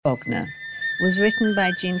Bognor was written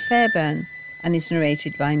by Jean Fairbairn and is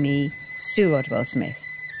narrated by me, Sue Rodwell Smith.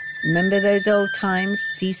 Remember those old times,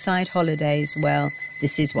 seaside holidays? Well,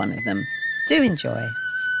 this is one of them. Do enjoy.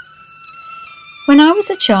 When I was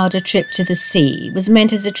a child, a trip to the sea was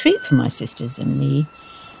meant as a treat for my sisters and me,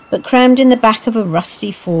 but crammed in the back of a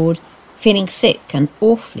rusty Ford, feeling sick and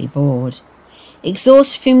awfully bored.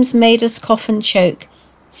 Exhaust fumes made us cough and choke,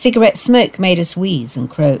 cigarette smoke made us wheeze and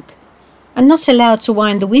croak, and not allowed to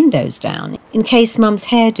wind the windows down in case Mum's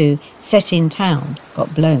hairdo, set in town,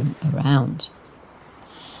 got blown around.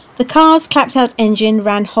 The car's clapped-out engine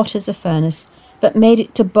ran hot as a furnace, but made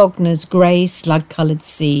it to Bognor's grey, slug-coloured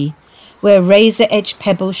sea, where razor-edged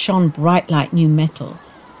pebbles shone bright like new metal,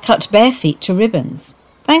 cut bare feet to ribbons.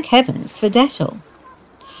 Thank heavens for Dettol.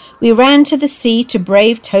 We ran to the sea to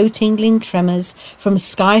brave toe-tingling tremors from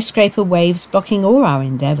skyscraper waves blocking all our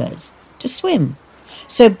endeavours to swim.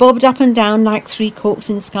 So bobbed up and down like three corks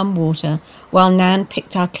in scum water, while Nan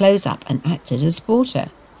picked our clothes up and acted as porter,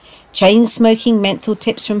 chain-smoking menthol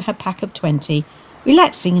tips from her pack of 20,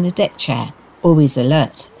 relaxing in a deck chair, always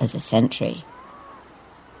alert as a sentry.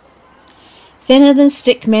 Thinner than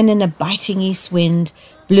stick men in a biting east wind,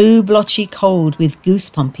 blue blotchy cold with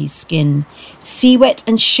goosepumpy skin, sea-wet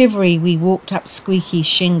and shivery we walked up squeaky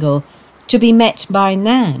shingle, to be met by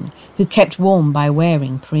Nan, who kept warm by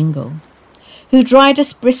wearing Pringle, who dried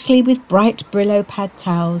us briskly with bright Brillo pad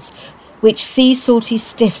towels, which sea-salty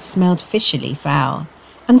stiff smelled fishily foul,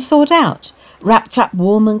 and thawed out, wrapped up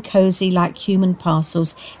warm and cosy like human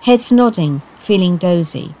parcels, heads nodding, feeling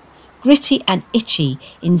dozy, gritty and itchy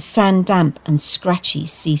in sand-damp and scratchy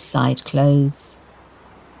seaside clothes.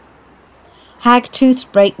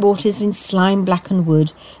 Hag-toothed breakwaters in slime-blackened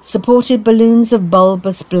wood supported balloons of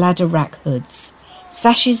bulbous bladder-rack hoods.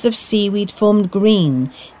 Sashes of seaweed formed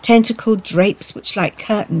green, tentacled drapes which like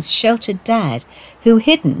curtains sheltered Dad, who,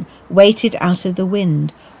 hidden, waited out of the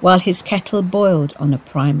wind while his kettle boiled on a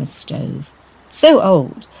primus stove. So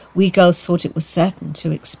old, we girls thought it was certain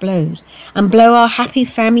to explode and blow our happy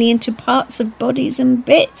family into parts of bodies and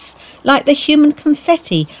bits, like the human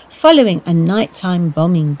confetti following a nighttime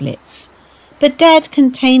bombing blitz. But Dad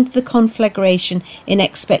contained the conflagration in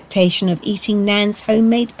expectation of eating Nan's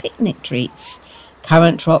homemade picnic treats,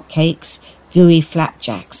 currant rock cakes, gooey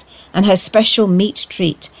flapjacks, and her special meat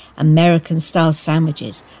treat, American-style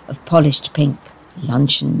sandwiches of polished pink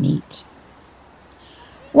luncheon meat.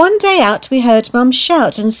 One day out we heard Mum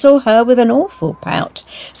shout and saw her with an awful pout,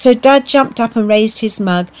 so Dad jumped up and raised his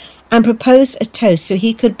mug and proposed a toast so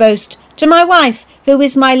he could boast, "To my wife, who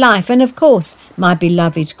is my life, and of course my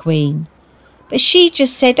beloved Queen." But she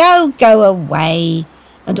just said, "Oh, go away,"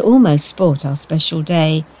 and almost spoilt our special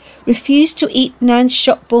day, refused to eat Nan's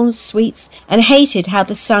shop-born sweets, and hated how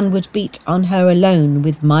the sun would beat on her alone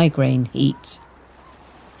with migraine heat.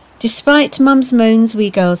 Despite Mum's moans, we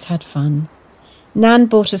girls had fun. Nan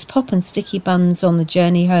bought us pop and sticky buns on the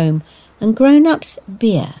journey home, and grown-ups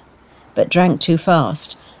beer, but drank too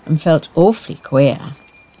fast and felt awfully queer.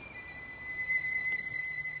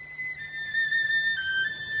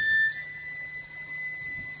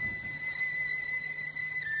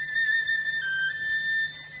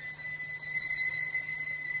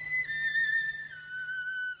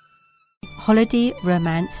 Holiday,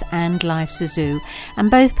 Romance and Life's a Zoo, and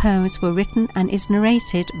both poems were written and is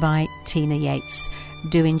narrated by Tina Yates.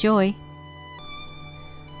 Do enjoy.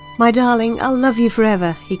 "My darling, I'll love you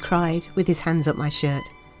forever," he cried, with his hands up my shirt.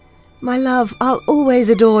 "My love, I'll always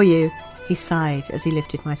adore you," he sighed as he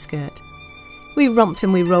lifted my skirt. We romped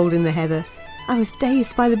and we rolled in the heather. I was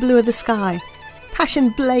dazed by the blue of the sky. Passion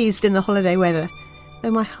blazed in the holiday weather,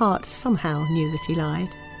 though my heart somehow knew that he lied.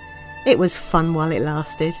 It was fun while it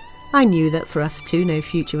lasted. I knew that for us two no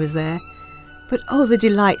future was there. But oh, the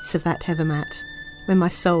delights of that heather mat, when my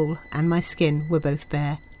soul and my skin were both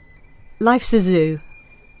bare. Life's a zoo.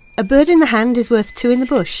 A bird in the hand is worth two in the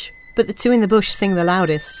bush, but the two in the bush sing the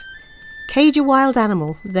loudest. Cage a wild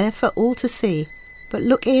animal, there for all to see, but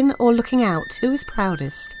look in or looking out, who is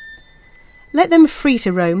proudest? Let them free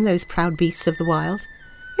to roam, those proud beasts of the wild.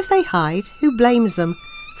 If they hide, who blames them?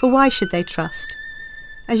 For why should they trust?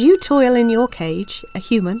 As you toil in your cage, a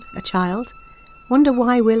human, a child, wonder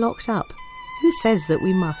why we're locked up. Who says that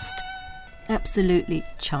we must? Absolutely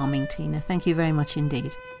charming, Tina. Thank you very much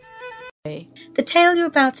indeed. The tale you're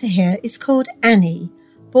about to hear is called Annie,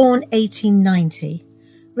 born 1890,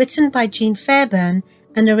 written by Jean Fairbairn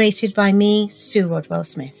and narrated by me, Sue Rodwell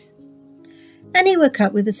Smith. Annie woke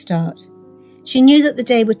up with a start. She knew that the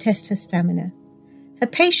day would test her stamina, her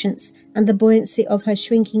patience and the buoyancy of her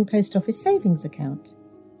shrinking post office savings account.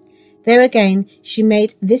 There again, she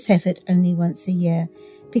made this effort only once a year,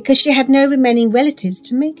 because she had no remaining relatives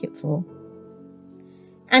to make it for.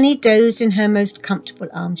 Annie dozed in her most comfortable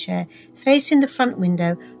armchair, facing the front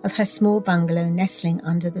window of her small bungalow nestling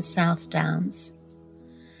under the South Downs.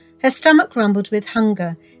 Her stomach grumbled with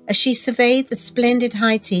hunger as she surveyed the splendid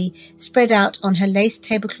high tea spread out on her lace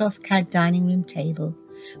tablecloth-clad dining room table,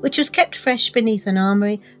 which was kept fresh beneath an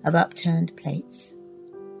armoury of upturned plates.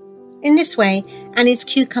 In this way, Annie's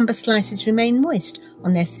cucumber slices remained moist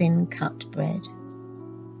on their thin cut bread.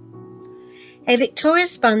 A Victoria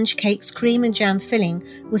sponge cake's cream and jam filling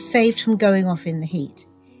was saved from going off in the heat.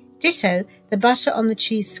 Ditto the butter on the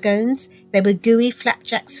cheese scones. There were gooey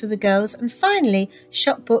flapjacks for the girls, and finally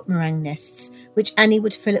shop-bought meringue nests, which Annie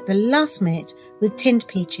would fill at the last minute with tinned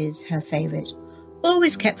peaches, her favourite,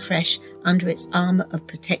 always kept fresh under its armour of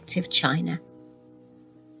protective china.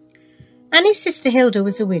 Annie's sister Hilda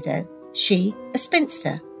was a widow, she a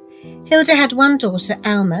spinster. Hilda had one daughter,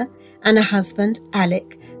 Alma, and a husband,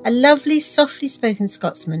 Alec, a lovely, softly spoken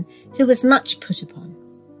Scotsman who was much put upon.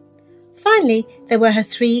 Finally, there were her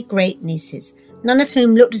 3 great nieces, none of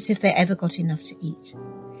whom looked as if they ever got enough to eat.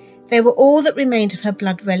 They were all that remained of her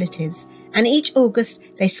blood relatives, and each August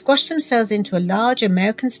they squashed themselves into a large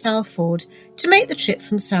American-style Ford to make the trip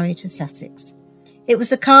from Surrey to Sussex. It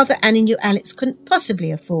was a car that Annie knew Alex couldn't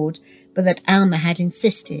possibly afford, but that Alma had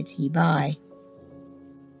insisted he buy.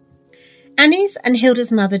 Annie's and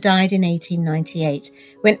Hilda's mother died in 1898,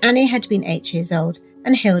 when Annie had been 8 years old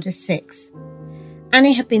and Hilda 6.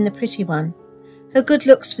 Annie had been the pretty one. Her good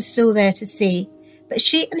looks were still there to see, but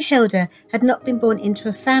she and Hilda had not been born into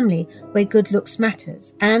a family where good looks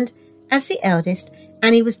matters, and, as the eldest,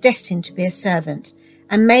 Annie was destined to be a servant,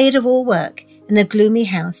 a maid of all work in a gloomy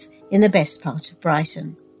house in the best part of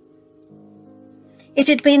Brighton. It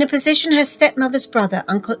had been a position her stepmother's brother,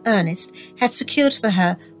 Uncle Ernest, had secured for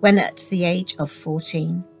her when at the age of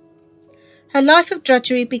 14. Her life of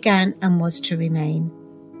drudgery began and was to remain.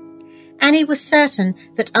 Annie was certain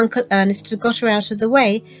that Uncle Ernest had got her out of the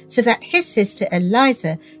way so that his sister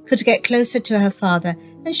Eliza could get closer to her father,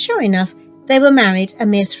 and sure enough, they were married a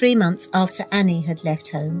mere 3 months after Annie had left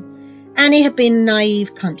home. Annie had been a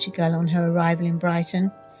naive country girl on her arrival in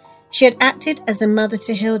Brighton. She had acted as a mother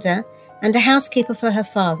to Hilda and a housekeeper for her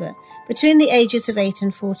father between the ages of 8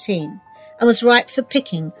 and 14, and was ripe for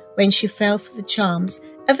picking when she fell for the charms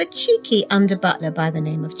of a cheeky under-butler by the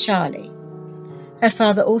name of Charlie. Her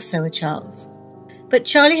father also a Charles. But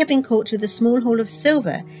Charlie had been caught with a small haul of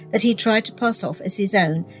silver that he tried to pass off as his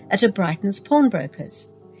own at a Brighton's pawnbroker's.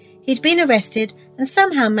 He'd been arrested and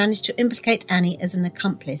somehow managed to implicate Annie as an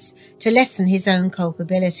accomplice to lessen his own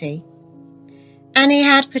culpability. Annie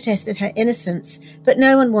had protested her innocence, but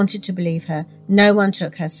no one wanted to believe her. No one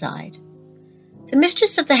took her side. The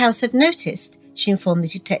mistress of the house had noticed, she informed the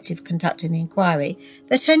detective conducting the inquiry,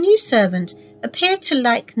 that her new servant appeared to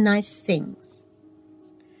like nice things.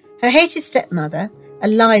 Her hated stepmother,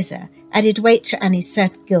 Eliza, added weight to Annie's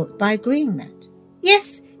certain guilt by agreeing that,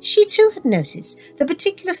 yes, she too had noticed the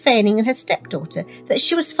particular feigning in her stepdaughter that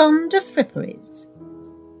she was fond of fripperies.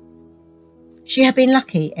 She had been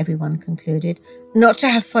lucky, everyone concluded, not to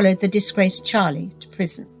have followed the disgraced Charlie to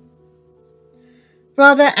prison.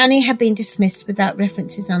 Rather, Annie had been dismissed without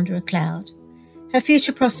references under a cloud, her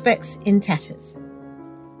future prospects in tatters.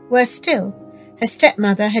 Worse still, her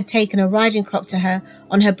stepmother had taken a riding crop to her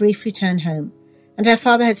on her brief return home, and her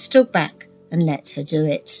father had stood back and let her do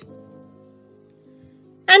it.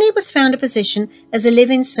 Annie was found a position as a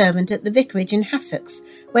live-in servant at the vicarage in Hassocks,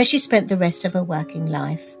 where she spent the rest of her working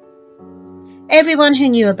life. Everyone who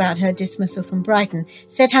knew about her dismissal from Brighton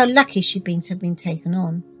said how lucky she'd been to have been taken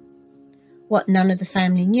on. What none of the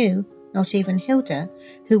family knew, not even Hilda,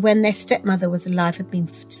 who when their stepmother was alive had been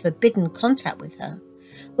forbidden contact with her,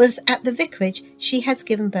 was at the vicarage she has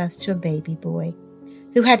given birth to a baby boy,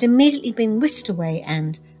 who had immediately been whisked away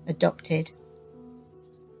and adopted.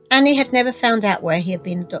 Annie had never found out where he had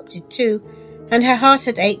been adopted to, and her heart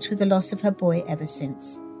had ached with the loss of her boy ever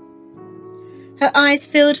since. Her eyes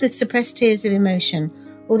filled with suppressed tears of emotion,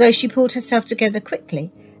 although she pulled herself together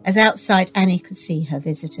quickly, as outside Annie could see her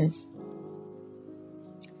visitors.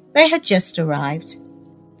 They had just arrived.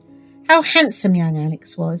 How handsome young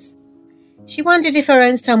Alex was. She wondered if her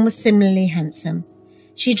own son was similarly handsome.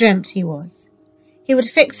 She dreamt he was. He would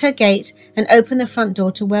fix her gate and open the front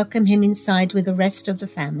door to welcome him inside with the rest of the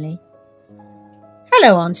family.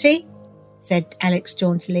 "Hello, Auntie," said Alex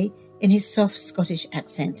jauntily in his soft Scottish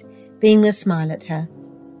accent, beaming a smile at her.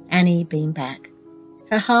 Annie beamed back.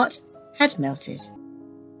 Her heart had melted.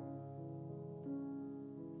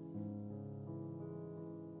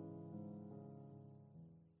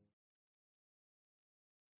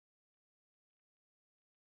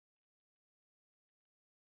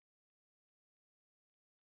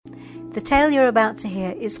 The tale you're about to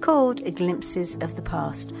hear is called Glimpses of the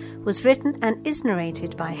Past, was written and is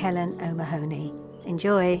narrated by Helen O'Mahony.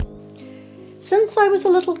 Enjoy. Since I was a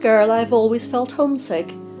little girl, I've always felt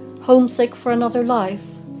homesick. Homesick for another life.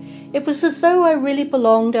 It was as though I really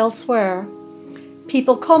belonged elsewhere.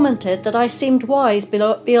 People commented that I seemed wise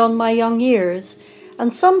beyond my young years,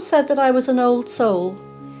 and some said that I was an old soul.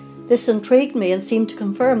 This intrigued me and seemed to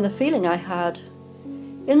confirm the feeling I had.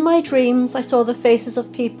 In my dreams, I saw the faces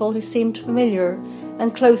of people who seemed familiar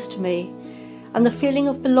and close to me, and the feeling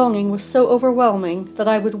of belonging was so overwhelming that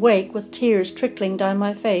I would wake with tears trickling down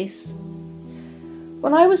my face.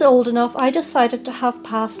 When I was old enough, I decided to have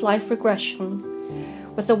past life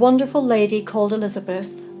regression with a wonderful lady called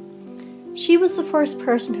Elizabeth. She was the first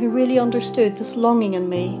person who really understood this longing in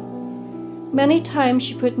me. Many times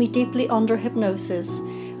she put me deeply under hypnosis,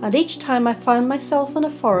 and each time I found myself in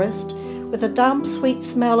a forest with a damp, sweet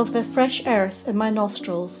smell of the fresh earth in my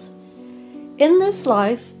nostrils. In this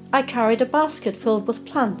life, I carried a basket filled with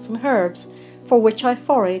plants and herbs for which I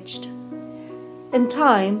foraged. In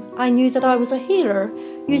time, I knew that I was a healer,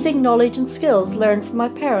 using knowledge and skills learned from my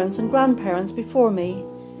parents and grandparents before me.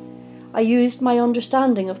 I used my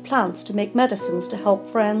understanding of plants to make medicines to help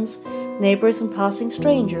friends, neighbours and passing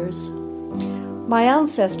strangers. My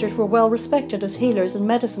ancestors were well respected as healers and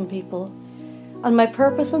medicine people, and my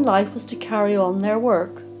purpose in life was to carry on their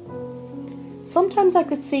work. Sometimes I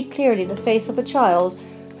could see clearly the face of a child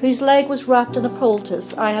whose leg was wrapped in a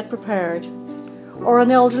poultice I had prepared, or an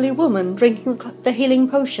elderly woman drinking the healing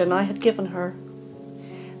potion I had given her.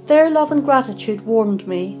 Their love and gratitude warmed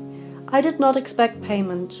me. I did not expect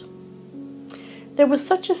payment. There was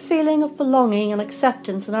such a feeling of belonging and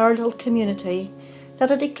acceptance in our little community that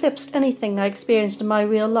it eclipsed anything I experienced in my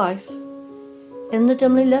real life. In the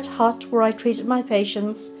dimly lit hut where I treated my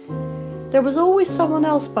patients, there was always someone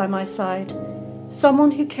else by my side,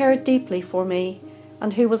 someone who cared deeply for me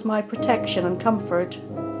and who was my protection and comfort.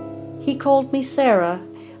 He called me Sarah,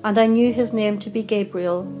 and I knew his name to be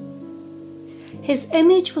Gabriel. His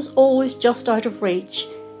image was always just out of reach,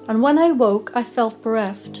 and when I woke I felt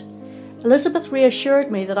bereft. Elizabeth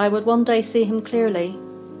reassured me that I would one day see him clearly.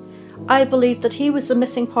 I believed that he was the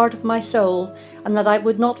missing part of my soul and that I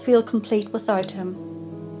would not feel complete without him.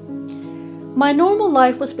 My normal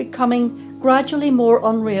life was becoming gradually more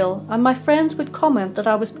unreal, and my friends would comment that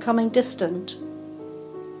I was becoming distant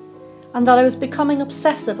and that I was becoming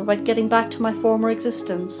obsessive about getting back to my former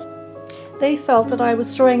existence. They felt that I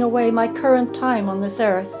was throwing away my current time on this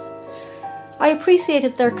earth. I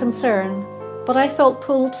appreciated their concern, but I felt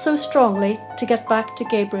pulled so strongly to get back to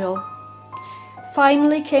Gabriel.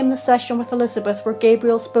 Finally came the session with Elizabeth where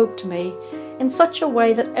Gabriel spoke to me in such a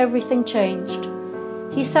way that everything changed.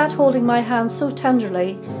 He sat holding my hand so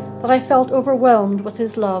tenderly that I felt overwhelmed with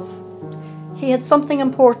his love. He had something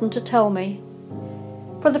important to tell me.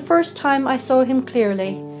 For the first time I saw him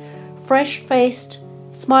clearly, fresh-faced,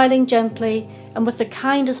 smiling gently, and with the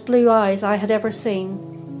kindest blue eyes I had ever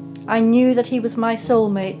seen. I knew that he was my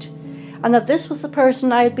soulmate, and that this was the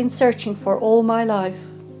person I had been searching for all my life.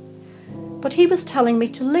 But he was telling me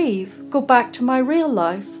to leave, go back to my real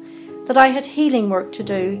life, that I had healing work to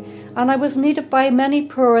do, and I was needed by many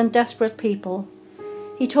poor and desperate people.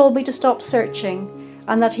 He told me to stop searching,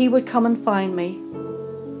 and that he would come and find me.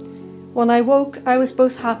 When I woke, I was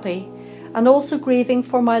both happy, and also grieving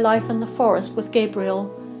for my life in the forest with Gabriel,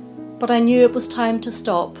 but I knew it was time to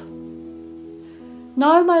stop.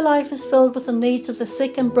 Now my life is filled with the needs of the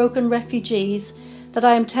sick and broken refugees that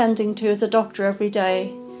I am tending to as a doctor every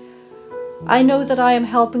day. I know that I am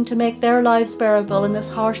helping to make their lives bearable in this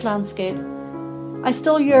harsh landscape. I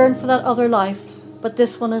still yearn for that other life, but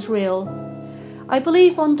this one is real. I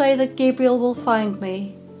believe one day that Gabriel will find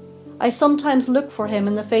me. I sometimes look for him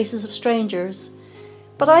in the faces of strangers,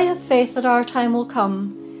 but I have faith that our time will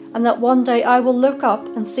come, and that one day I will look up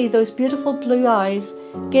and see those beautiful blue eyes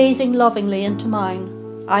gazing lovingly into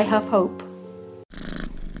mine. I have hope.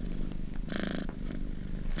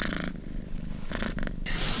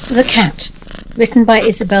 The Cat, written by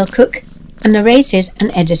Isabel Cook and narrated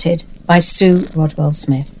and edited by Sue Rodwell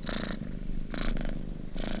Smith.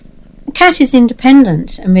 A cat is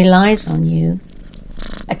independent and relies on you.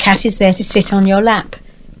 A cat is there to sit on your lap,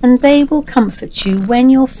 and they will comfort you when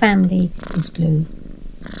your family is blue.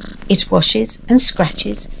 It washes and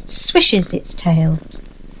scratches, swishes its tail.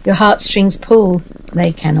 Your heartstrings pull,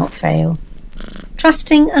 they cannot fail.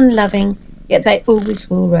 Trusting and loving, yet they always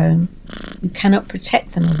will roam. You cannot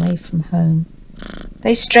protect them away from home.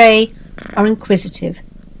 They stray, are inquisitive,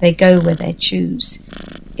 they go where they choose.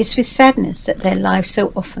 It's with sadness that their lives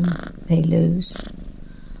so often they lose.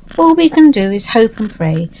 All we can do is hope and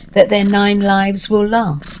pray that their 9 lives will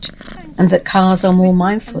last. and that cars are more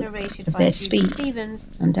mindful of their speed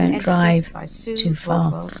and don't drive too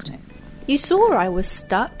fast. You saw I was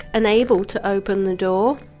stuck, unable to open the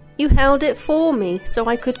door. You held it for me so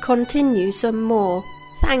I could continue some more.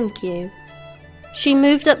 Thank you. She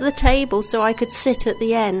moved up the table so I could sit at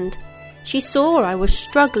the end. She saw I was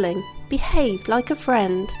struggling, behaved like a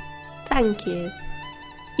friend. Thank you.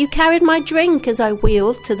 You carried my drink as I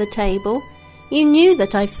wheeled to the table. You knew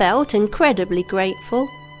that I felt incredibly grateful.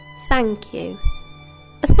 Thank you.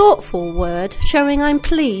 A thoughtful word showing I'm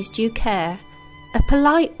pleased you care. A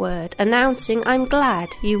polite word announcing I'm glad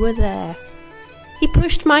you were there. He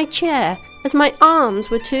pushed my chair as my arms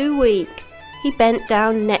were too weak. He bent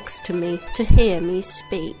down next to me to hear me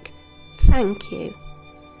speak. Thank you.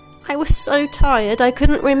 I was so tired I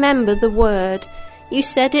couldn't remember the word. You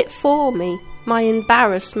said it for me, my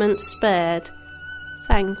embarrassment spared.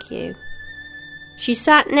 Thank you. She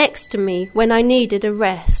sat next to me when I needed a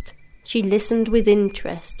rest. She listened with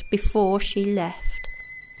interest before she left.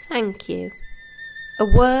 Thank you. A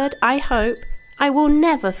word I hope I will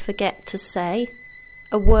never forget to say.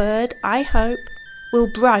 A word I hope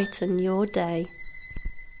will brighten your day.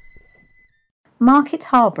 Market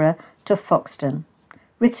Harborough to Foxton.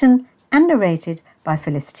 Written and narrated by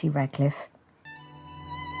Felicity Radcliffe.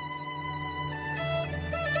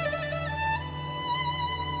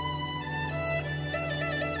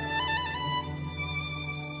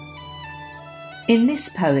 In this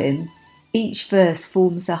poem, each verse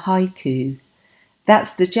forms a haiku.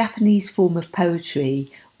 That's the Japanese form of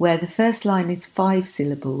poetry where the first line is 5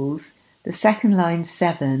 syllables, the second line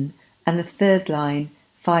 7, and the third line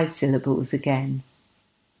 5 syllables again.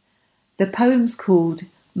 The poem's called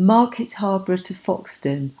Market Harborough to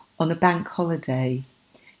Foxton on a Bank Holiday,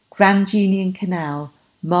 Grand Union Canal,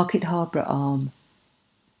 Market Harborough Arm.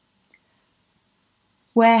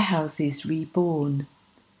 Warehouses reborn.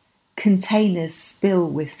 Containers spill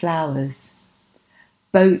with flowers.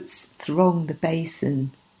 Boats throng the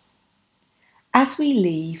basin. As we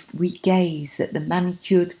leave, we gaze at the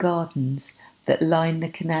manicured gardens that line the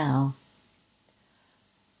canal.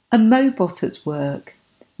 A mowbot at work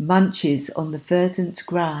munches on the verdant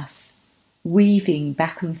grass, weaving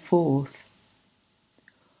back and forth.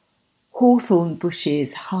 Hawthorn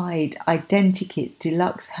bushes hide identikit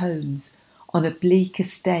deluxe homes on a bleak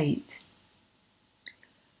estate.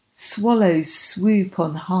 Swallows swoop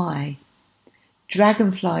on high.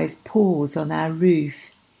 Dragonflies pause on our roof,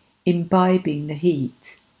 imbibing the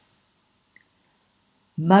heat.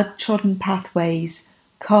 Mud-trodden pathways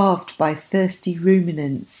carved by thirsty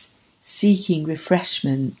ruminants seeking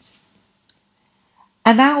refreshment.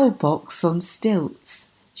 An owl box on stilts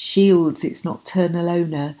shields its nocturnal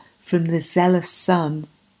owner from the zealous sun.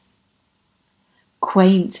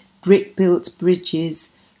 Quaint brick-built bridges,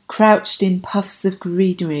 crouched in puffs of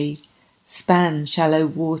greenery, span shallow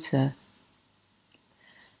water.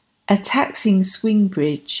 A taxing swing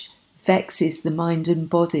bridge vexes the mind and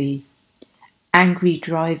body. Angry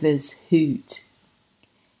drivers hoot.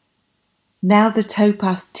 Now the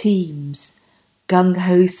towpath teems.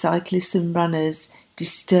 Gung-ho cyclists and runners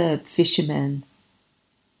disturb fishermen.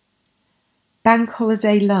 Bank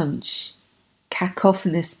holiday lunch.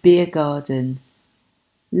 Cacophonous beer garden.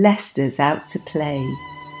 Leicester's out to play.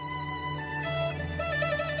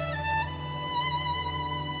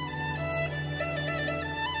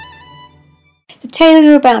 The tale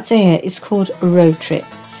you're about to hear is called Road Trip,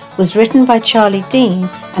 was written by Charlie Dean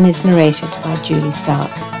and is narrated by Julie Stark.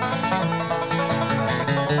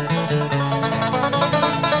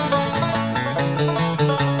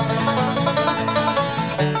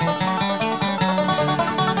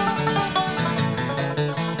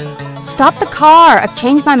 Stop the car! I've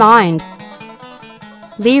changed my mind.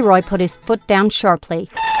 Leroy put his foot down sharply,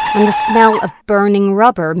 and the smell of burning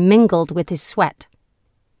rubber mingled with his sweat.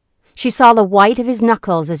 She saw the white of his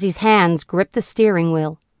knuckles as his hands gripped the steering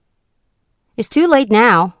wheel. It's too late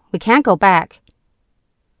now. We can't go back.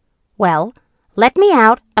 Well, let me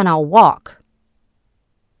out and I'll walk.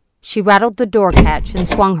 She rattled the door catch and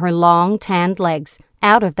swung her long, tanned legs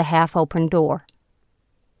out of the half-open door.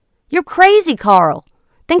 You're crazy, Carl.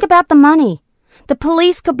 Think about the money. The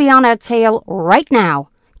police could be on our tail right now.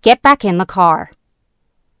 Get back in the car.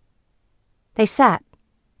 They sat,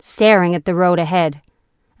 staring at the road ahead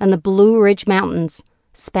and the Blue Ridge Mountains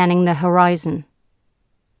spanning the horizon.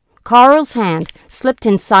 Carl's hand slipped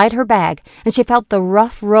inside her bag, and she felt the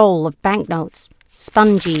rough roll of banknotes,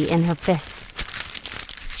 spongy in her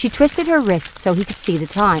fist. She twisted her wrist so he could see the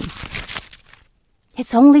time.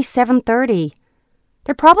 It's only 7:30.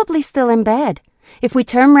 They're probably still in bed. If we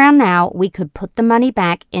turn round now, we could put the money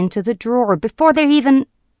back into the drawer before they're even...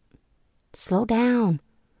 Slow down.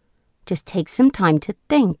 Just take some time to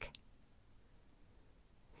think.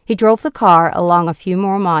 He drove the car along a few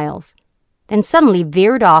more miles, then suddenly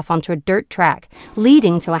veered off onto a dirt track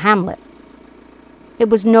leading to a hamlet. It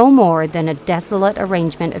was no more than a desolate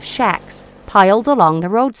arrangement of shacks piled along the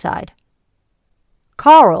roadside.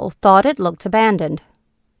 Carl thought it looked abandoned,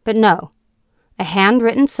 but no. A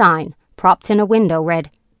handwritten sign propped in a window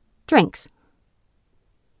read, "Drinks."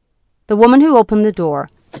 The woman who opened the door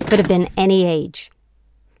could have been any age.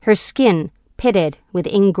 Her skin pitted with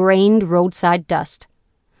ingrained roadside dust,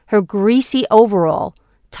 her greasy overall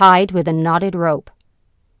tied with a knotted rope.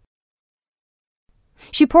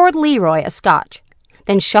 She poured Leroy a scotch,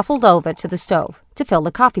 then shuffled over to the stove to fill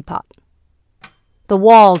the coffee pot. The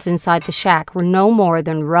walls inside the shack were no more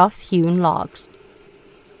than rough-hewn logs.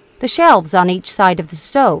 The shelves on each side of the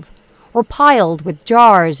stove were piled with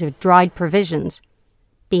jars of dried provisions,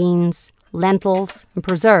 beans, lentils, and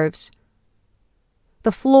preserves.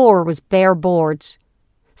 The floor was bare boards,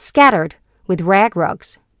 scattered with rag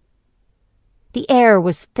rugs. The air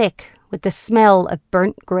was thick with the smell of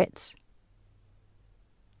burnt grits.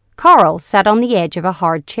 Carl sat on the edge of a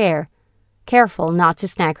hard chair, careful not to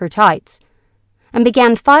snag her tights, and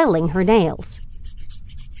began filing her nails.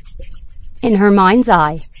 In her mind's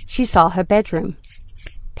eye, she saw her bedroom.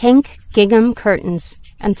 Pink gingham curtains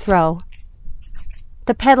and throw.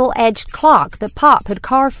 The petal-edged clock that Pop had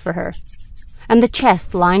carved for her, and the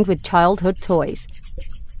chest lined with childhood toys.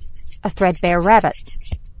 A threadbare rabbit,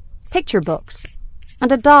 picture books, and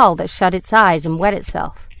a doll that shut its eyes and wet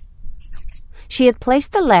itself. She had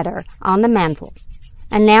placed the letter on the mantel,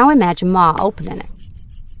 and now imagined Ma opening it.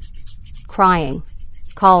 Crying,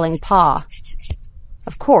 calling Pa.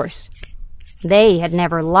 Of course, they had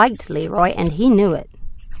never liked Leroy, and he knew it.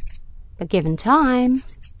 But given time...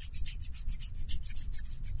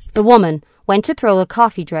 The woman went to throw the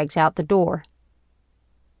coffee dregs out the door.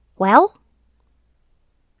 "Well?"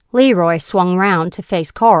 Leroy swung round to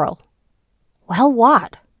face Carl. "Well,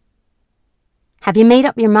 what?" "Have you made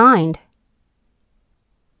up your mind?"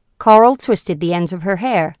 Carl twisted the ends of her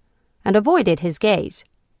hair and avoided his gaze.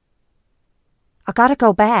 "I gotta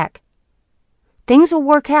go back. Things'll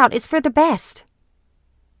work out. It's for the best."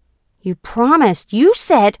 "You promised. You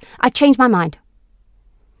said..." "I changed my mind.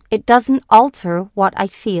 It doesn't alter what I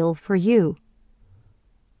feel for you."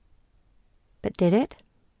 But did it?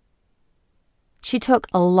 She took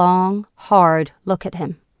a long, hard look at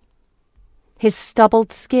him. His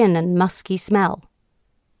stubbled skin and musky smell.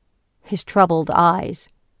 His troubled eyes.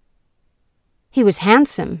 He was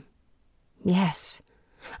handsome, yes,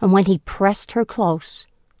 and when he pressed her close,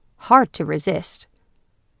 hard to resist.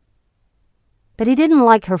 But he didn't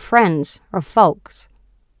like her friends or folks.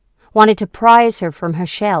 Wanted to prise her from her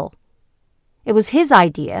shell. It was his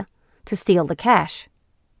idea to steal the cash.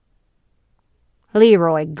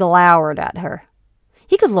 Leroy glowered at her.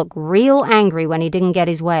 He could look real angry when he didn't get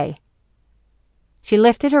his way. She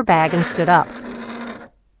lifted her bag and stood up.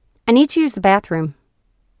 "I need to use the bathroom."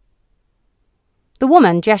 The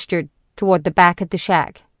woman gestured toward the back of the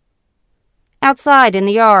shack. "Outside in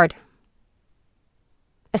the yard."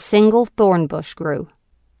 A single thorn bush grew,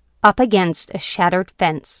 up against a shattered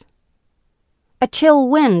fence. A chill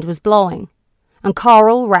wind was blowing, and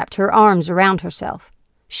Carl wrapped her arms around herself,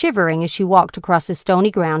 shivering as she walked across the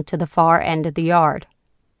stony ground to the far end of the yard.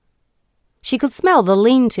 She could smell the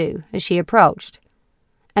lean-to as she approached,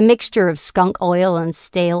 a mixture of skunk oil and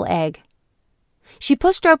stale egg. She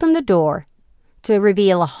pushed open the door to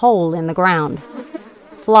reveal a hole in the ground.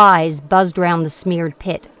 Flies buzzed round the smeared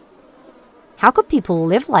pit. How could people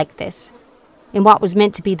live like this, in what was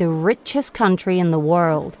meant to be the richest country in the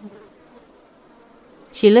world?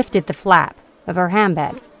 She lifted the flap of her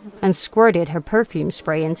handbag and squirted her perfume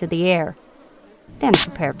spray into the air, then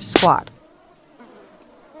prepared to squat.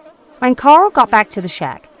 When Carl got back to the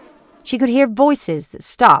shack, she could hear voices that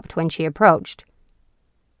stopped when she approached.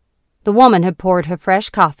 The woman had poured her fresh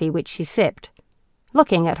coffee, which she sipped,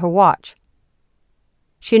 looking at her watch.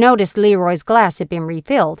 She noticed Leroy's glass had been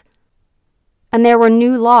refilled, and there were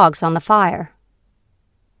new logs on the fire.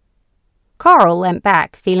 Carl leant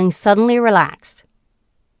back, feeling suddenly relaxed.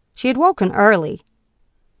 She had woken early,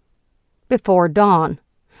 before dawn,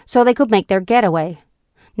 so they could make their getaway.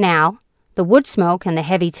 Now, the wood smoke and the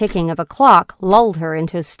heavy ticking of a clock lulled her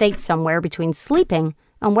into a state somewhere between sleeping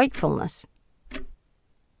and wakefulness.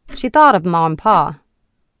 She thought of Ma and Pa,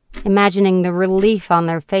 imagining the relief on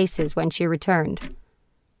their faces when she returned.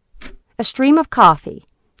 A stream of coffee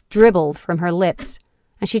dribbled from her lips,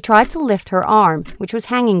 and she tried to lift her arm, which was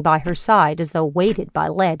hanging by her side as though weighted by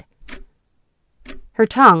lead. Her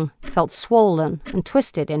tongue felt swollen and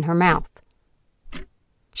twisted in her mouth.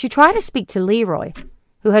 She tried to speak to Leroy,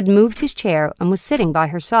 who had moved his chair and was sitting by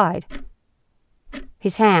her side,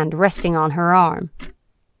 his hand resting on her arm.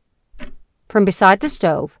 From beside the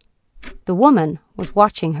stove, the woman was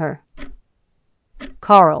watching her.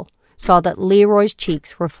 Carl saw that Leroy's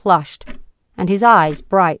cheeks were flushed and his eyes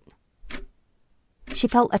bright. She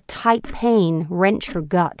felt a tight pain wrench her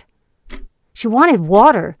gut. She wanted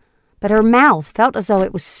water, but her mouth felt as though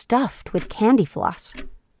it was stuffed with candy floss.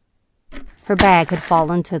 Her bag had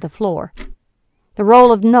fallen to the floor. The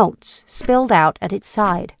roll of notes spilled out at its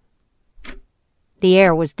side. The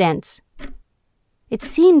air was dense. It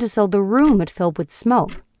seemed as though the room had filled with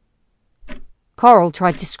smoke. Carl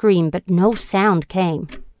tried to scream, but no sound came.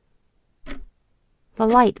 The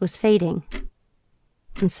light was fading,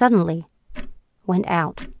 and suddenly went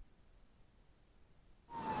out.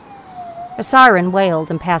 A siren wailed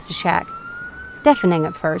and passed the shack, deafening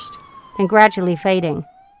at first, then gradually fading.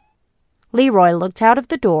 Leroy looked out of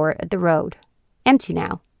the door at the road, empty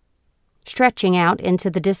now, stretching out into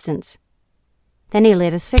the distance. Then he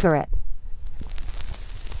lit a cigarette.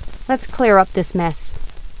 Let's clear up this mess.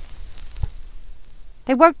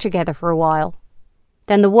 They worked together for a while.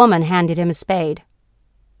 Then the woman handed him a spade.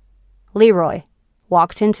 Leroy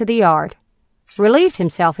walked into the yard, relieved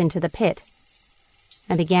himself into the pit,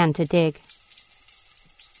 and began to dig.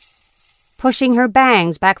 Pushing her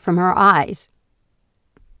bangs back from her eyes,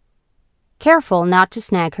 careful not to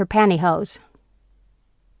snag her pantyhose.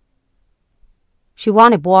 She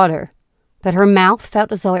wanted water, but her mouth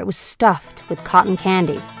felt as though it was stuffed with cotton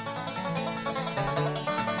candy.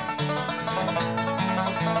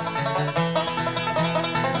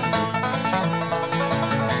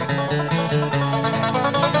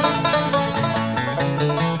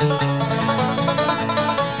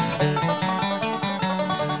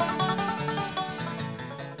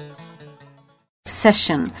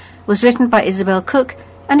 Obsession was written by Isabel Cook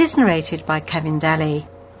and is narrated by Kevin Daly.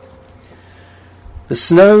 The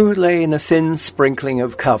snow lay in a thin sprinkling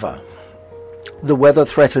of cover. The weather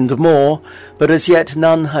threatened more, but as yet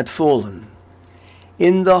none had fallen.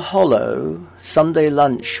 In the hollow, Sunday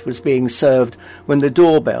lunch was being served when the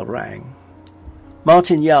doorbell rang.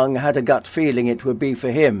 Martin Young had a gut feeling it would be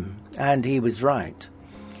for him, and he was right.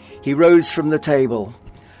 He rose from the table.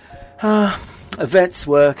 A vet's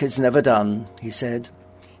work is never done, he said.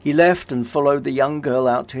 He left and followed the young girl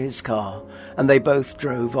out to his car, and they both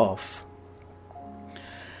drove off.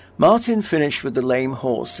 Martin finished with the lame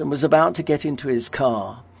horse and was about to get into his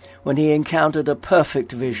car when he encountered a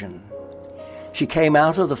perfect vision. She came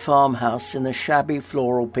out of the farmhouse in a shabby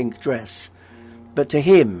floral pink dress, but to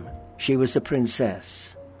him she was a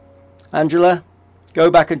princess. "Angela, go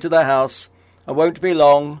back into the house. I won't be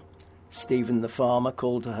long," Stephen the farmer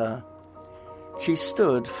called to her. She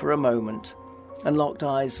stood for a moment and locked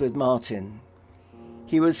eyes with Martin.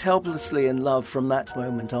 He was helplessly in love from that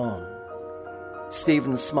moment on.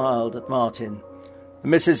 Stephen smiled at Martin. "The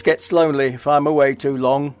missus gets lonely if I'm away too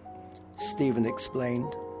long," Stephen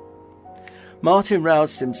explained. Martin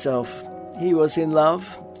roused himself. He was in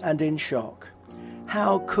love and in shock.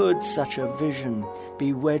 How could such a vision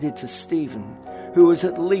be wedded to Stephen, who was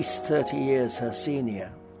at least 30 years her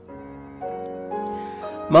senior?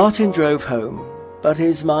 Martin drove home, but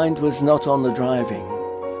his mind was not on the driving.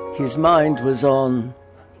 His mind was on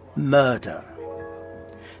murder.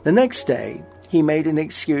 The next day, he made an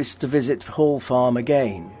excuse to visit Hall Farm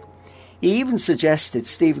again. He even suggested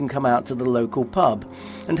Stephen come out to the local pub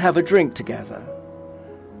and have a drink together.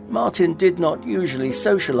 Martin did not usually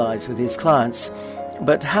socialise with his clients,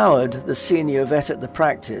 but Howard, the senior vet at the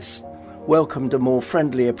practice, welcomed a more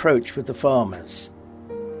friendly approach with the farmers.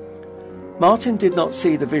 Martin did not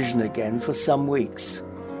see the vision again for some weeks,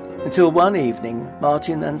 until one evening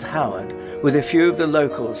Martin and Howard, with a few of the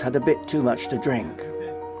locals, had a bit too much to drink.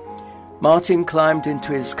 Martin climbed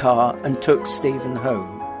into his car and took Stephen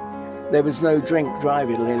home. There was no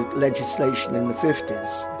drink-driving legislation in the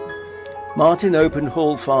 50s. Martin opened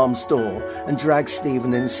Hall Farm's door and dragged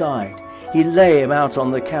Stephen inside. He lay him out on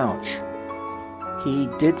the couch. He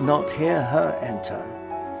did not hear her enter,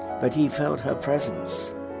 but he felt her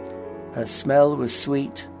presence. Her smell was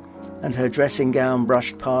sweet, and her dressing gown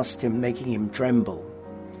brushed past him, making him tremble.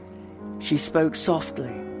 She spoke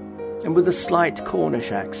softly and with a slight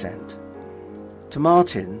Cornish accent. To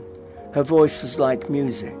Martin, her voice was like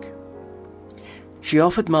music. She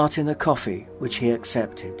offered Martin a coffee, which he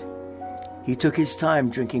accepted. He took his time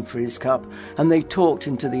drinking for his cup, and they talked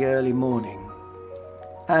into the early morning.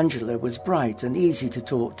 Angela was bright and easy to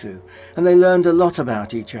talk to, and they learned a lot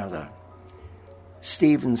about each other.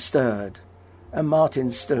 Stephen stirred, and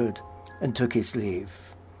Martin stood and took his leave.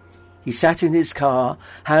 He sat in his car,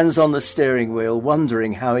 hands on the steering wheel,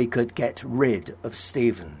 wondering how he could get rid of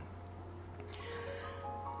Stephen.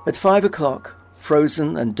 At 5 o'clock,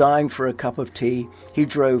 frozen and dying for a cup of tea, he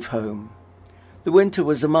drove home. The winter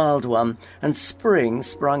was a mild one, and spring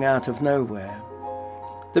sprung out of nowhere.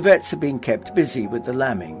 The vets had been kept busy with the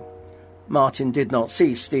lambing. Martin did not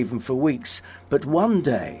see Stephen for weeks, but one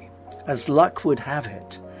day, as luck would have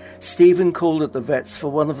it, Stephen called at the vets for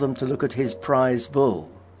one of them to look at his prize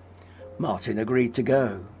bull. Martin agreed to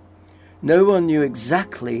go. No one knew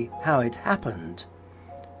exactly how it happened,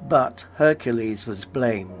 but Hercules was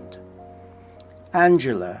blamed.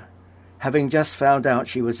 Angela, having just found out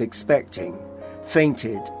she was expecting,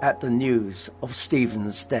 fainted at the news of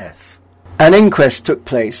Stephen's death. An inquest took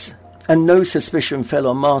place, and no suspicion fell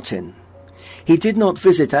on Martin. He did not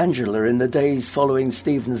visit Angela in the days following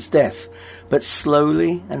Stephen's death, but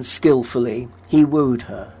slowly and skillfully he wooed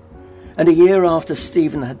her. And a year after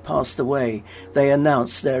Stephen had passed away, they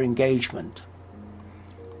announced their engagement.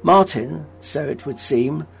 Martin, so it would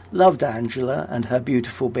seem, loved Angela and her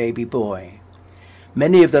beautiful baby boy.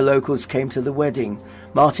 Many of the locals came to the wedding.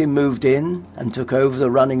 Martin moved in and took over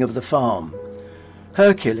the running of the farm.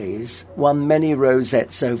 Hercules won many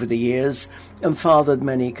rosettes over the years and fathered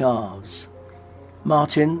many calves.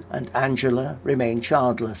 Martin and Angela remained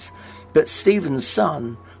childless, but Stephen's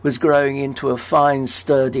son was growing into a fine,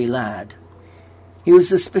 sturdy lad. He was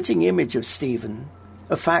the spitting image of Stephen,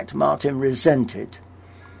 a fact Martin resented.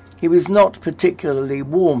 He was not particularly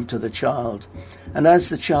warm to the child, and as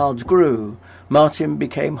the child grew, Martin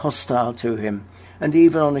became hostile to him, and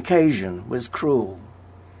even on occasion was cruel.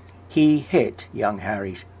 He hit young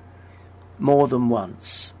Harry more than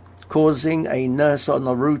once, causing a nurse on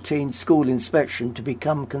a routine school inspection to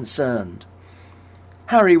become concerned.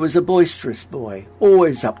 Harry was a boisterous boy,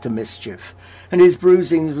 always up to mischief, and his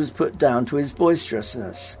bruising was put down to his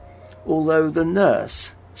boisterousness, although the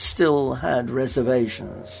nurse still had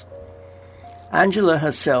reservations. Angela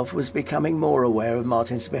herself was becoming more aware of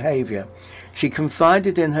Martin's behaviour. She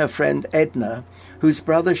confided in her friend Edna, whose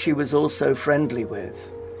brother she was also friendly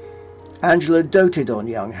with. Angela doted on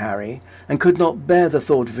young Harry and could not bear the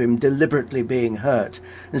thought of him deliberately being hurt,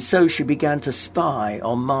 and so she began to spy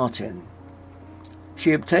on Martin.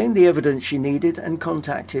 She obtained the evidence she needed and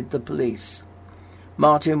contacted the police.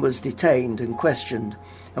 Martin was detained and questioned,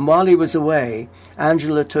 and while he was away,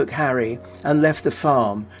 Angela took Harry and left the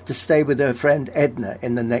farm to stay with her friend Edna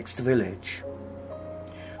in the next village.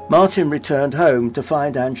 Martin returned home to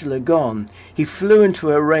find Angela gone. He flew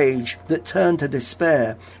into a rage that turned to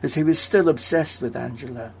despair as he was still obsessed with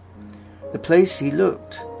Angela. The place he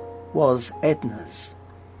looked was Edna's.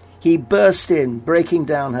 He burst in, breaking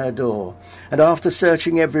down her door, and after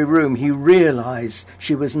searching every room, he realized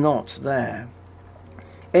she was not there.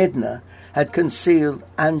 Edna had concealed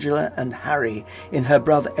Angela and Harry in her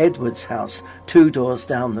brother Edward's house 2 doors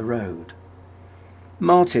down the road.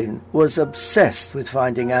 Martin was obsessed with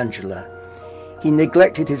finding Angela. He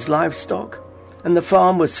neglected his livestock, and the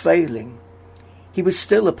farm was failing. He was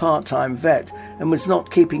still a part-time vet and was not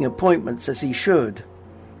keeping appointments as he should.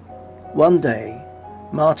 One day,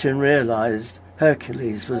 Martin realized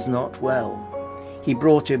Hercules was not well. He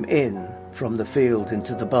brought him in from the field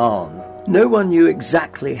into the barn. No one knew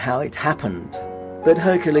exactly how it happened, but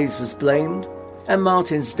Hercules was blamed, and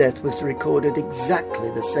Martin's death was recorded exactly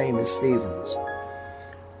the same as Stephen's.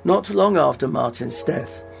 Not long after Martin's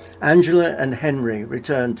death, Angela and Henry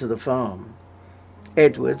returned to the farm.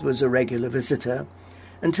 Edward was a regular visitor,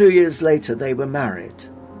 and 2 years later they were married.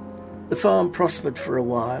 The farm prospered for a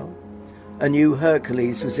while. A new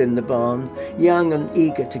Hercules was in the barn, young and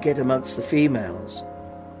eager to get amongst the females.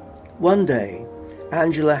 One day,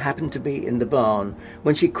 Angela happened to be in the barn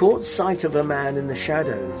when she caught sight of a man in the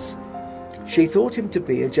shadows. She thought him to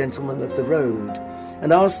be a gentleman of the road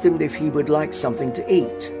and asked him if he would like something to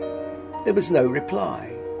eat. There was no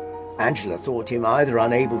reply. Angela thought him either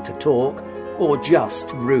unable to talk or just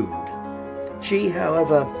rude. She,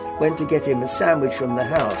 however, went to get him a sandwich from the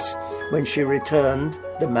house. When she returned,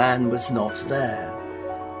 the man was not there.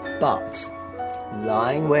 But,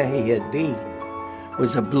 lying where he had been,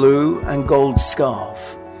 was a blue and gold scarf,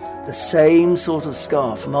 the same sort of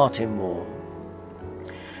scarf Martin wore.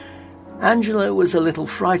 Angela was a little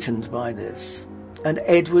frightened by this, and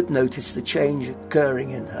Edward noticed the change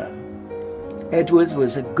occurring in her. Edward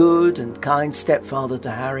was a good and kind stepfather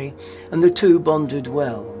to Harry, and the two bonded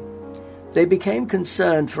well. They became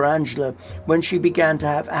concerned for Angela when she began to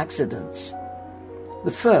have accidents.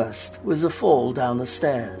 The first was a fall down the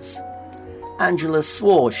stairs. Angela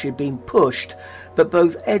swore she'd been pushed, but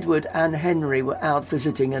both Edward and Henry were out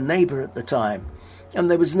visiting a neighbour at the time, and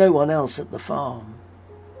there was no one else at the farm.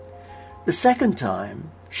 The second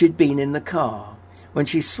time, she'd been in the car when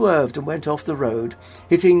she swerved and went off the road,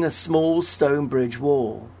 hitting a small stone bridge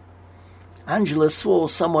wall. Angela swore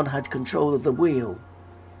someone had control of the wheel.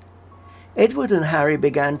 Edward and Harry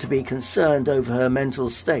began to be concerned over her mental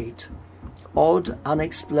state. Odd,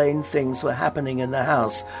 unexplained things were happening in the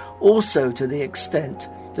house, also to the extent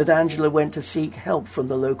that Angela went to seek help from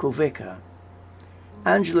the local vicar.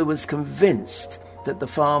 Angela was convinced that the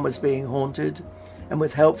farm was being haunted, and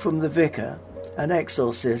with help from the vicar, an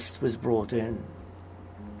exorcist was brought in.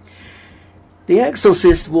 The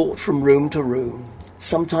exorcist walked from room to room,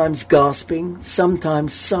 sometimes gasping,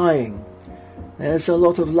 sometimes sighing. "There's a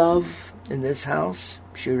lot of love in this house,"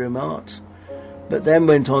 she remarked, but then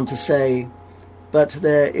went on to say, "But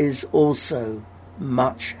there is also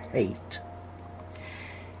much hate."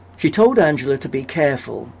 She told Angela to be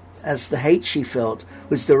careful, as the hate she felt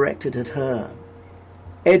was directed at her.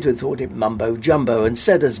 Edward thought it mumbo-jumbo and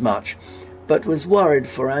said as much, but was worried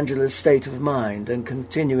for Angela's state of mind and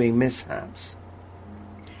continuing mishaps.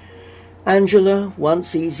 Angela,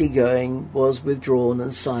 once easygoing, was withdrawn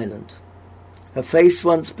and silent. Her face,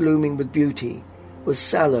 once blooming with beauty, was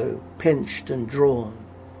sallow, pinched and drawn.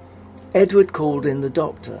 Edward called in the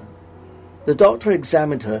doctor. The doctor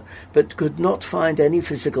examined her, but could not find any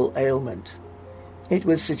physical ailment. It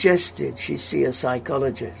was suggested she see a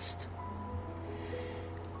psychologist.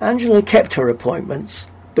 Angela kept her appointments,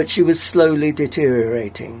 but she was slowly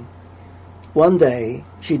deteriorating. One day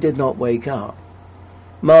she did not wake up.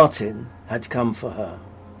 Martin had come for her.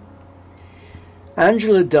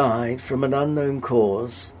 Angela died from an unknown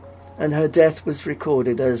cause, and her death was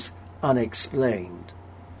recorded as unexplained.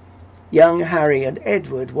 Young Harry and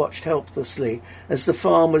Edward watched helplessly as the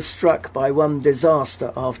farm was struck by one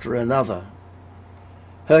disaster after another.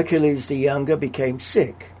 Hercules the younger became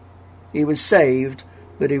sick. He was saved,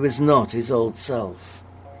 but he was not his old self.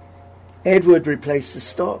 Edward replaced the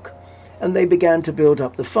stock, and they began to build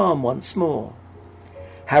up the farm once more.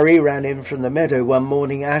 Harry ran in from the meadow one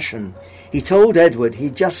morning ashen. He told Edward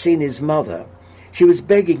he'd just seen his mother. She was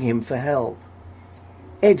begging him for help.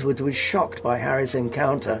 Edward was shocked by Harry's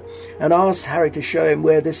encounter and asked Harry to show him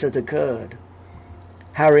where this had occurred.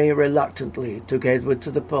 Harry reluctantly took Edward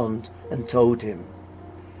to the pond and told him.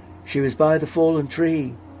 She was by the fallen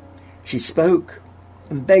tree. She spoke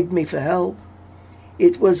and begged me for help.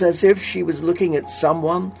 It was as if she was looking at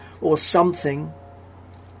someone or something.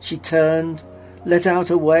 She turned, let out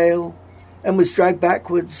a wail, and was dragged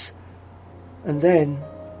backwards, and then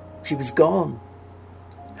she was gone,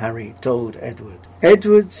 Harry told Edward.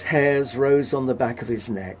 Edward's hairs rose on the back of his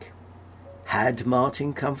neck. Had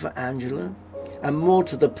Martin come for Angela? And more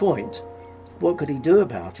to the point, what could he do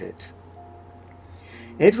about it?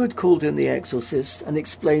 Edward called in the exorcist and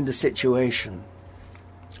explained the situation.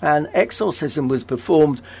 An exorcism was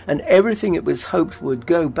performed, and everything it was hoped would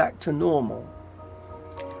go back to normal.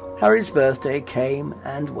 Harry's birthday came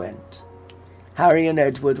and went. Harry and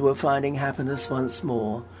Edward were finding happiness once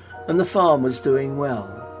more, and the farm was doing well.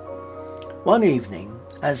 One evening,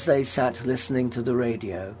 as they sat listening to the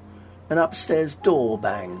radio, an upstairs door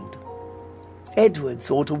banged. Edward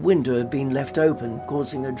thought a window had been left open,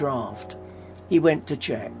 causing a draught. He went to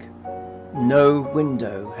check. No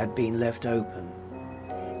window had been left open.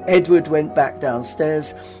 Edward went back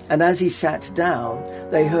downstairs, and as he sat down,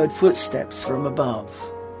 they heard footsteps from above.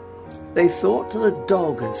 They thought the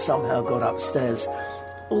dog had somehow got upstairs,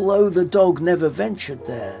 although the dog never ventured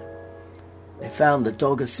there. They found the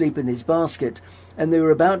dog asleep in his basket, and they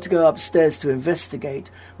were about to go upstairs to investigate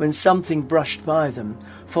when something brushed by them,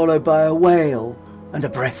 followed by a wail and a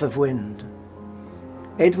breath of wind.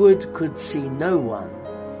 Edward could see no one,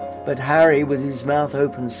 but Harry, with his mouth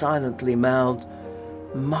open, silently mouthed,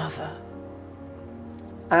 "Mother."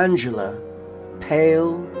 Angela,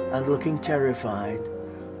 pale and looking terrified,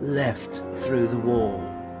 left through the wall.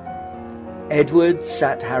 Edward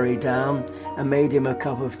sat Harry down and made him a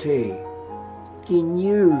cup of tea. He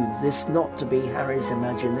knew this not to be Harry's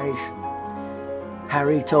imagination.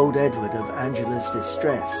 Harry told Edward of Angela's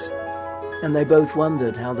distress, and they both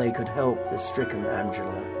wondered how they could help the stricken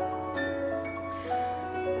Angela.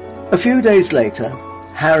 A few days later,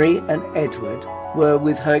 Harry and Edward were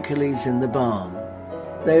with Hercules in the barn.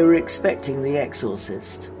 They were expecting the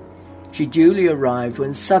exorcist. She duly arrived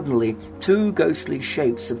when suddenly 2 ghostly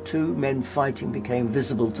shapes of 2 men fighting became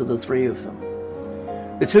visible to the 3 of them.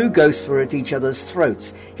 The 2 ghosts were at each other's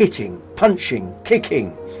throats, hitting, punching,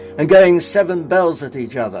 kicking, and going 7 bells at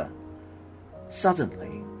each other.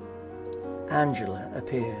 Suddenly, Angela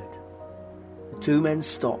appeared. The 2 men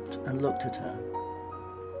stopped and looked at her.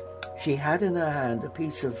 She had in her hand a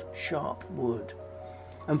piece of sharp wood.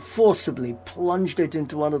 and forcibly plunged it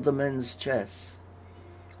into one of the men's chests.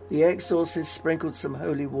 The exorcist sprinkled some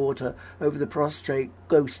holy water over the prostrate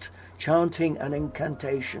ghost, chanting an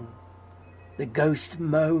incantation. The ghost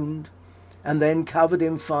moaned, and then, covered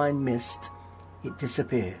in fine mist, it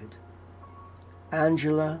disappeared.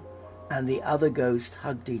 Angela and the other ghost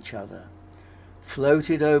hugged each other,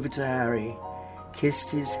 floated over to Harry,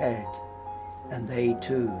 kissed his head, and they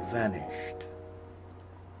too vanished.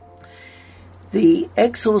 The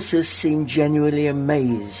exorcist seemed genuinely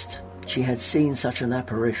amazed she had seen such an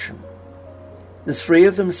apparition. The three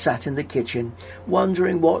of them sat in the kitchen,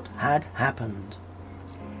 wondering what had happened.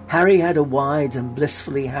 Harry had a wide and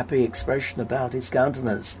blissfully happy expression about his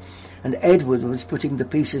countenance, and Edward was putting the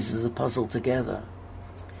pieces of the puzzle together.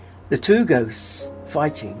 The two ghosts,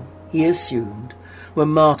 fighting, he assumed, were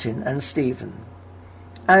Martin and Stephen.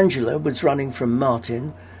 Angela was running from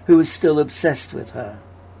Martin, who was still obsessed with her.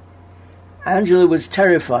 Angela was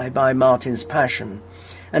terrified by Martin's passion,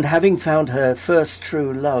 and having found her first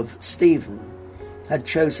true love, Stephen, had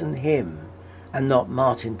chosen him and not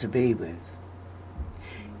Martin to be with.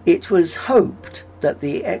 It was hoped that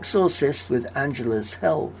the exorcist, with Angela's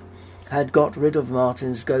help, had got rid of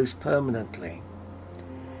Martin's ghost permanently.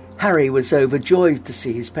 Harry was overjoyed to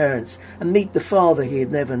see his parents and meet the father he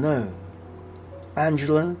had never known.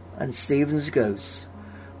 Angela and Stephen's ghosts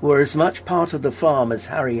were as much part of the farm as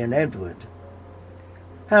Harry and Edward.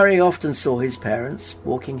 Harry often saw his parents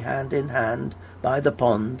walking hand in hand by the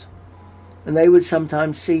pond, and they would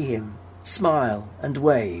sometimes see him, smile and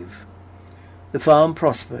wave. The farm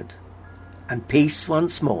prospered, and peace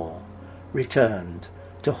once more returned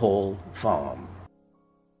to Hall Farm.